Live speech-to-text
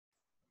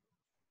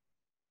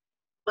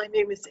My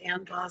name is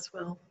Ann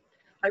Boswell.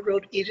 I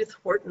wrote Edith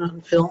Wharton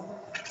on film,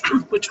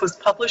 which was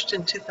published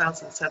in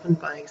 2007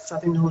 by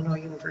Southern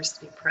Illinois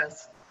University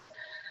Press.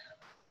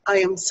 I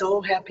am so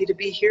happy to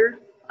be here.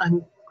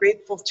 I'm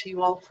grateful to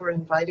you all for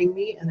inviting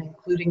me and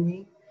including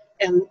me.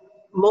 And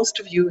most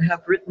of you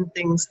have written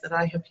things that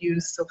I have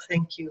used, so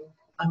thank you.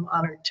 I'm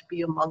honored to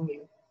be among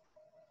you.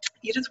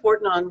 Edith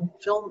Wharton on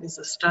film is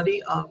a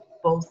study of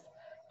both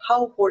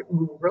how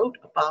Wharton wrote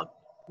about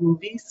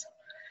movies,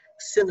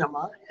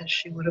 cinema, as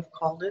she would have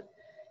called it,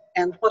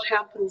 and what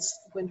happens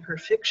when her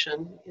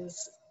fiction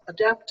is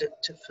adapted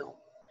to film.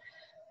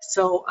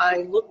 So I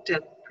looked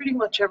at pretty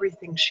much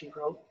everything she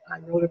wrote. I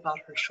wrote about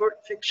her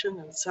short fiction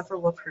and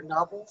several of her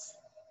novels.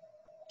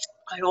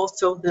 I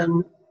also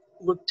then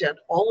looked at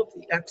all of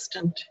the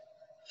extant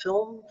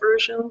film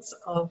versions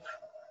of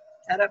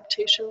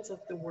adaptations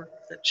of the work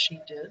that she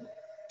did.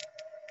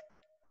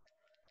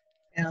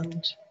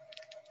 And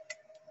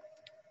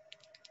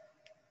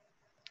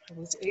I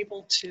was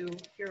able to,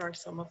 here are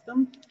some of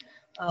them.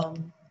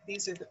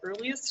 These are the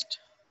earliest,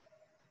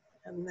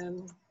 and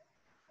then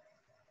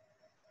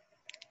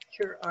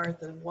here are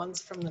the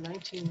ones from the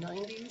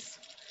 1990s.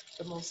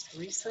 The most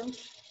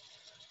recent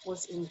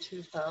was in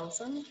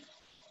 2000,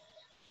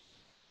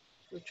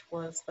 which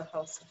was The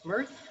House of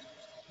Mirth,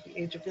 The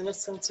Age of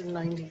Innocence in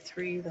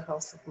 93, The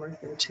House of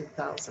Mirth in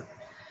 2000.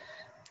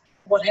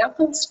 What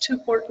happens to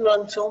Wharton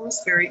on film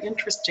is very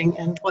interesting,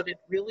 and what it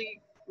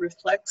really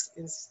reflects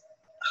is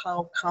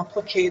how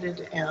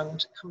complicated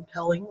and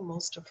compelling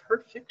most of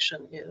her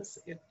fiction is.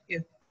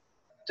 It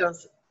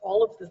does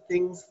all of the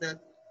things that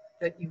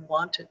you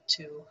want it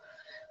to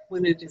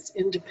when it is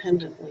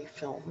independently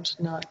filmed,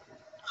 not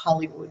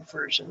Hollywood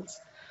versions.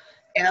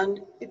 And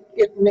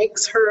it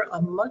makes her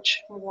a much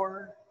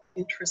more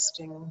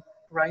interesting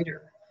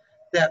writer,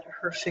 that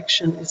her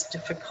fiction is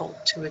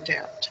difficult to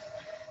adapt.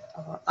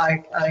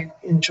 I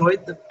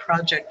enjoyed the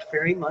project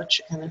very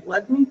much, and it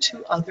led me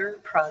to other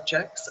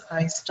projects.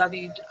 I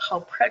studied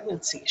how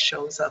pregnancy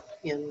shows up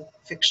in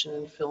fiction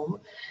and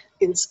film,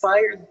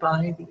 inspired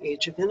by The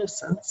Age of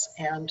Innocence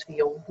and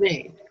The Old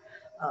Maid,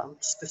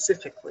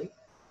 specifically,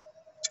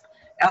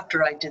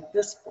 after I did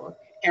this book.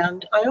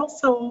 And I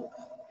also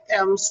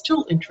am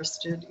still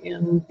interested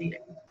in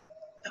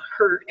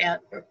her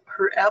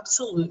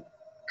absolute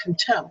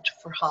contempt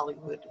for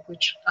Hollywood,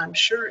 which I'm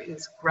sure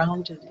is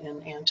grounded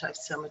in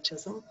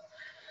anti-Semitism.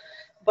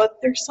 But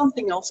there's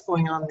something else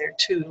going on there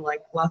too.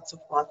 Like lots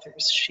of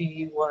authors,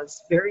 she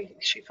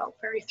felt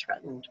very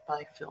threatened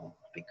by film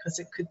because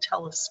it could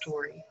tell a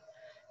story,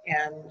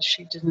 and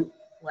she didn't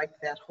like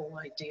that whole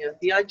idea.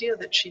 The idea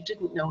that she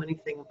didn't know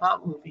anything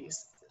about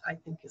movies, I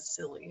think, is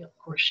silly. Of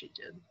course she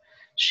did.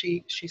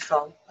 She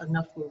saw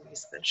enough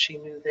movies that she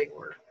knew they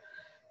were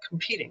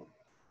competing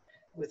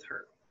with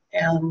her.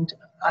 And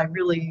I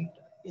really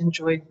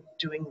enjoyed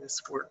doing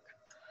this work.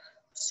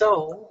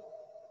 So,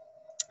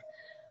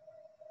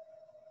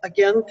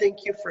 again,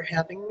 thank you for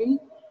having me.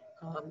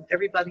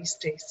 Everybody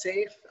stay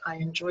safe. I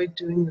enjoyed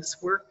doing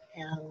this work,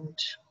 and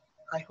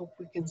I hope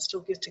we can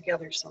still get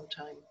together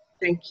sometime.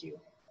 Thank you.